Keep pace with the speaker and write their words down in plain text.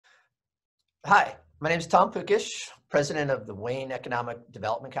Hi, my name is Tom Pukish, president of the Wayne Economic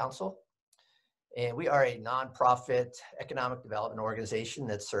Development Council, and we are a nonprofit economic development organization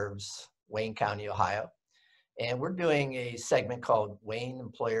that serves Wayne County, Ohio. And we're doing a segment called Wayne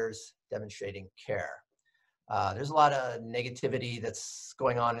Employers Demonstrating Care. There's a lot of negativity that's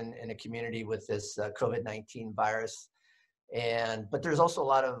going on in the community with this COVID-19 virus, but there's also a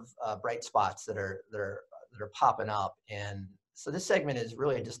lot of bright spots that are popping up. And so this segment is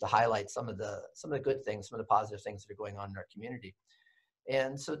really just to highlight some of the good things, some of the positive things that are going on in our community.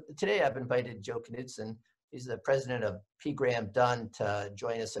 And so today I've invited Joe Knudsen. He's the president of P. Graham Dunn to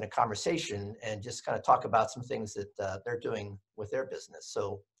join us in a conversation and just kind of talk about some things that they're doing with their business.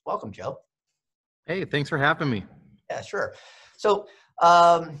 So welcome, Joe. Hey, thanks for having me. Yeah, sure. So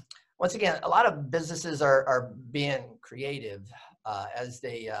once again, a lot of businesses are being creative as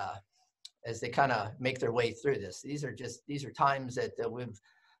they kind of make their way through this. These are times that we've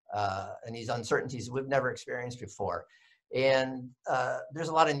and these uncertainties we've never experienced before. And there's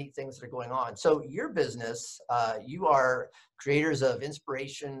a lot of neat things that are going on. So your business, you are creators of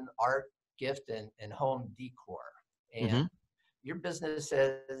inspiration, art, gift, and home decor. And your business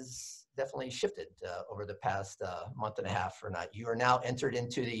has definitely shifted over the past month and a half or not. You are now entered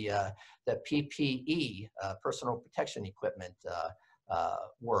into the PPE, personal protection equipment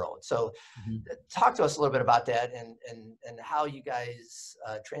world. So talk to us a little bit about that and how you guys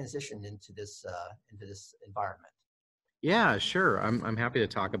transitioned into this environment. Yeah, sure. I'm happy to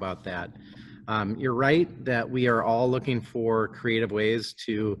talk about that. You're right that we are all looking for creative ways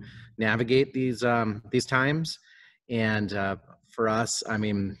to navigate these times. And for us, I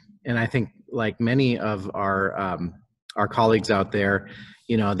mean, and I think like many of our colleagues out there,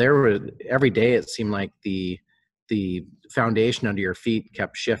 you know, every day it seemed like the foundation under your feet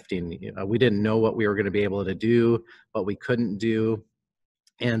kept shifting. You know, we didn't know what we were going to be able to do, what we couldn't do.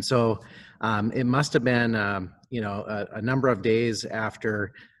 And so it must have been, a number of days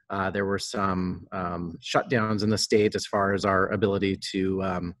after there were some shutdowns in the state as far as our ability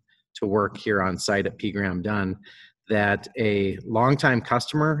to work here on site at P. Graham Dunn, that a longtime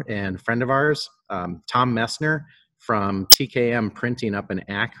customer and friend of ours, Tom Messner from TKM Printing up in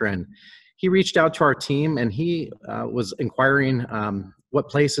Akron, he reached out to our team and he was inquiring what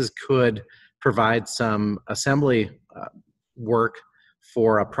places could provide some assembly work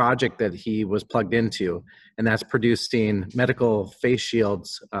for a project that he was plugged into, and that's producing medical face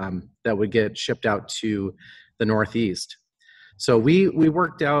shields that would get shipped out to the Northeast. So we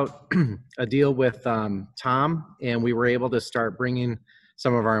worked out a deal with Tom, and we were able to start bringing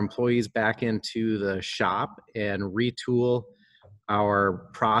some of our employees back into the shop and retool our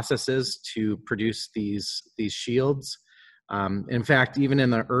processes to produce these shields. In fact, even in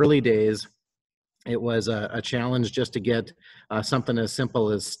the early days, it was a challenge just to get something as simple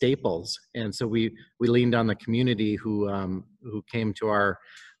as staples, and so we leaned on the community who came to our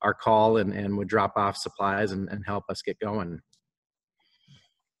call and would drop off supplies and help us get going.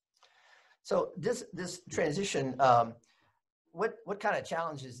 So this transition, what kind of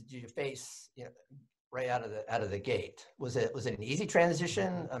challenges did you face, right out of the gate? Was it an easy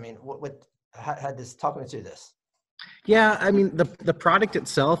transition? I mean, what had this, talk me through this? Yeah, I mean, the product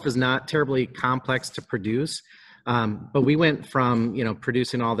itself is not terribly complex to produce, but we went from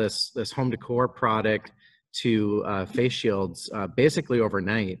producing all this home decor product to face shields basically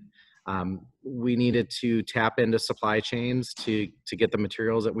overnight. We needed to tap into supply chains to get the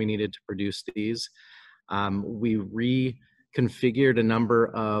materials that we needed to produce these. We reconfigured a number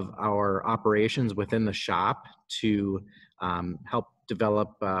of our operations within the shop to help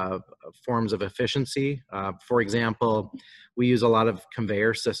develop forms of efficiency. For example, we use a lot of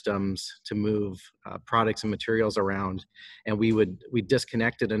conveyor systems to move products and materials around, and we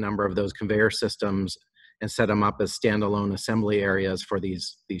disconnected a number of those conveyor systems and set them up as standalone assembly areas for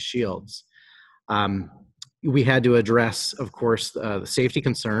these shields. We had to address, of course, the safety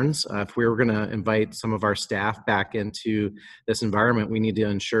concerns. If we were going to invite some of our staff back into this environment, we need to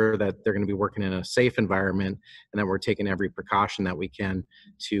ensure that they're going to be working in a safe environment and that we're taking every precaution that we can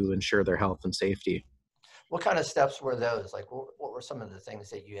to ensure their health and safety. What kind of steps were those? Like, what were some of the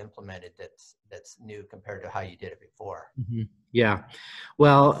things that you implemented that's new compared to how you did it before? Yeah,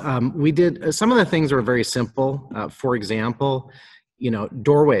 well, we did some of the things were very simple. For example,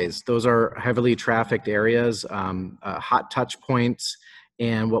 doorways, those are heavily trafficked areas, hot touch points.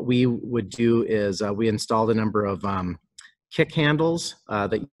 And what we would do is we installed a number of kick handles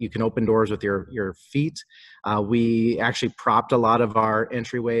that you can open doors with your feet. We actually propped a lot of our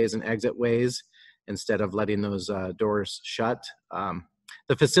entryways and exit ways instead of letting those doors shut.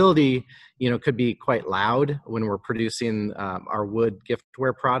 The facility, could be quite loud when we're producing our wood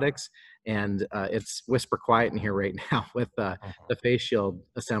giftware products. and it's whisper quiet in here right now with the face shield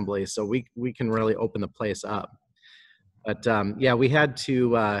assembly, so we can really open the place up. But yeah, we had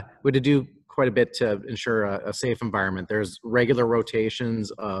to do quite a bit to ensure a safe environment. There's regular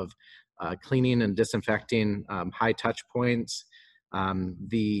rotations of cleaning and disinfecting high touch points.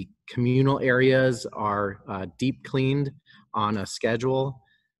 The communal areas are deep cleaned on a schedule.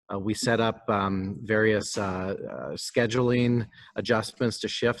 We set up various scheduling adjustments to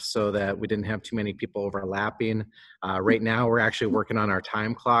shifts so that we didn't have too many people overlapping. Right now, we're actually working on our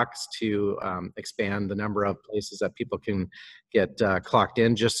time clocks to expand the number of places that people can get clocked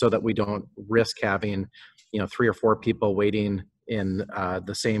in, just so that we don't risk having, 3 or 4 people waiting in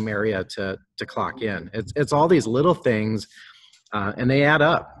the same area to clock in. It's all these little things, and they add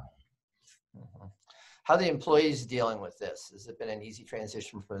up. How are the employees dealing with this? Has it been an easy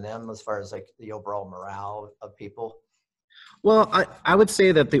transition for them as far as like the overall morale of people? Well, I would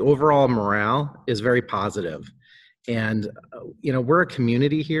say that the overall morale is very positive. And, we're a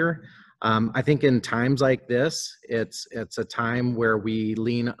community here. I think in times like this, it's a time where we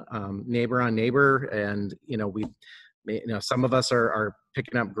lean neighbor on neighbor, and, some of us are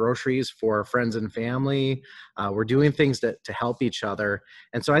picking up groceries for friends and family. We're doing things to help each other.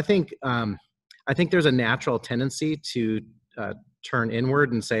 And so I think there's a natural tendency to turn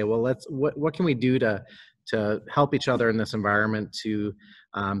inward and say, well, what can we do to help each other in this environment to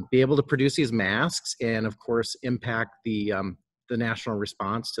be able to produce these masks and, of course, impact the national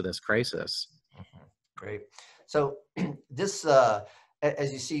response to this crisis. Great. So this,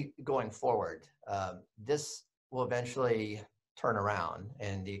 as you see going forward, this will eventually turn around,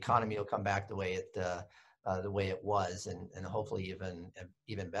 and the economy will come back the way it was, and hopefully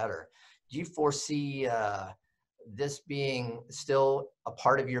even better. Do you foresee this being still a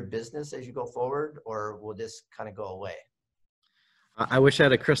part of your business as you go forward, or will this kind of go away? I wish I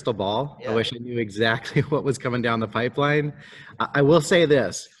had a crystal ball. Yeah. I wish I knew exactly what was coming down the pipeline. I will say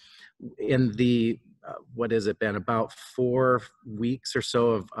this: in the what has it been, about 4 weeks or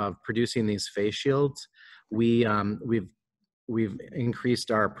so of producing these face shields, we've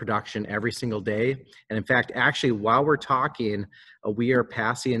increased our production every single day. And in fact, actually, while we're talking, we are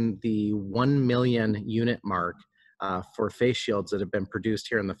passing the 1 million unit mark for face shields that have been produced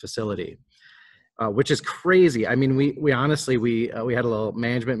here in the facility, which is crazy. I mean, we honestly, we had a little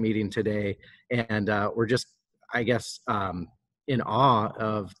management meeting today, and we're just, I guess, in awe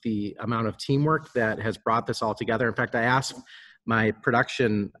of the amount of teamwork that has brought this all together. In fact, I asked my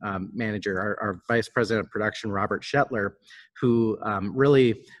production manager, our vice president of production, Robert Shetler, who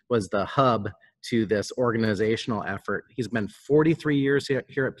really was the hub to this organizational effort. He's been 43 years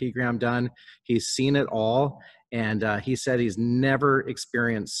here at P. Graham Dunn. He's seen it all. And he said he's never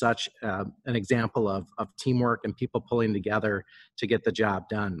experienced such an example of teamwork and people pulling together to get the job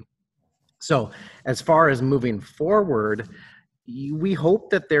done. So as far as moving forward, we hope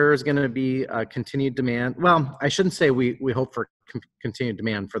that there's going to be a continued demand. Well, I shouldn't say we hope for continued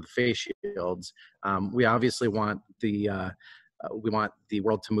demand for the face shields. We obviously want the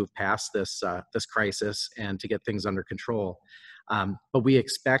world to move past this crisis and to get things under control. But we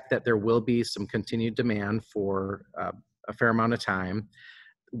expect that there will be some continued demand for a fair amount of time,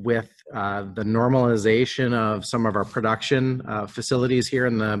 with the normalization of some of our production facilities here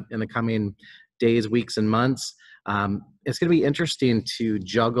in the coming days, weeks, and months. It's going to be interesting to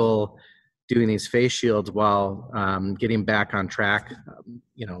juggle doing these face shields while getting back on track,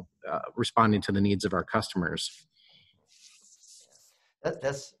 responding to the needs of our customers.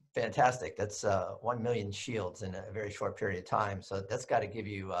 That's fantastic. That's 1 million shields in a very short period of time. So that's got to give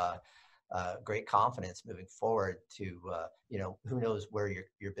you great confidence moving forward to, who knows where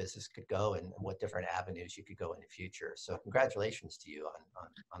your business could go and what different avenues you could go in the future. So congratulations to you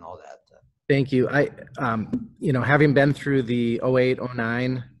on all that. Thank you. Having been through the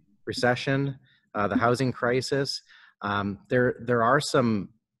 08-09 recession, the housing crisis, there are some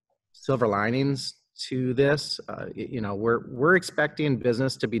silver linings to this. We're expecting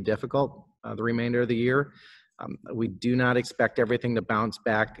business to be difficult the remainder of the year. We do not expect everything to bounce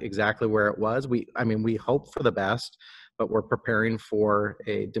back exactly where it was. We hope for the best, but we're preparing for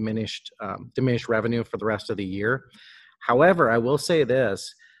a diminished revenue for the rest of the year. However, I will say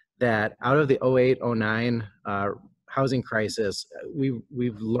this, that out of the 08-09 housing crisis,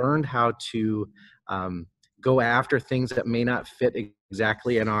 we've learned how to go after things that may not fit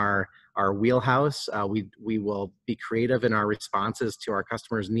exactly in our wheelhouse. We will be creative in our responses to our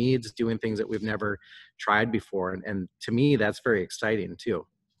customers' needs, doing things that we've never tried before. And to me, that's very exciting too.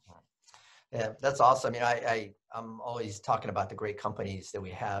 Yeah, that's awesome. I'm always talking about the great companies that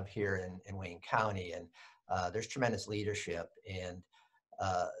we have here in Wayne County, and there's tremendous leadership, and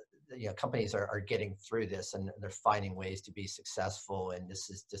companies are getting through this and they're finding ways to be successful. And this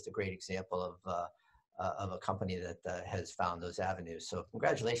is just a great example of a company that has found those avenues. So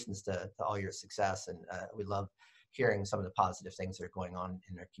congratulations to all your success. And we love hearing some of the positive things that are going on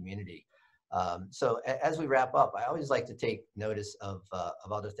in our community. So as we wrap up, I always like to take notice of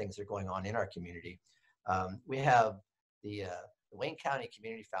other things that are going on in our community. We have the Wayne County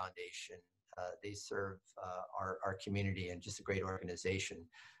Community Foundation. They serve our community and just a great organization.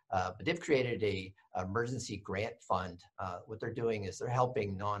 But they've created a emergency grant fund. What they're doing is they're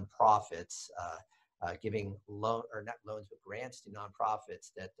helping nonprofits, giving not loans, but grants to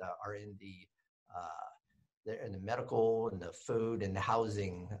nonprofits that are in they're in the medical and the food and the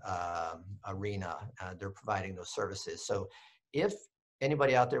housing arena. They're providing those services. So if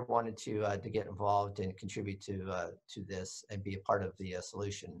anybody out there wanted to get involved and contribute to this and be a part of the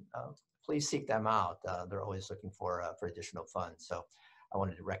solution, please seek them out. They're always looking for additional funds. So I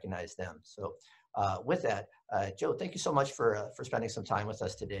wanted to recognize them. So with that, Joe, thank you so much for spending some time with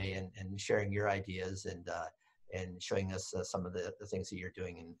us today and sharing your ideas and showing us some of the things that you're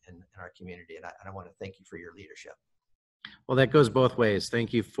doing in our community. And I want to thank you for your leadership. Well, that goes both ways.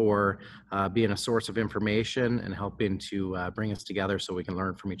 Thank you for being a source of information and helping to bring us together so we can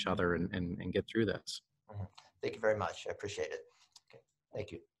learn from each other and get through this. Mm-hmm. Thank you very much. I appreciate it. Okay.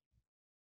 Thank you.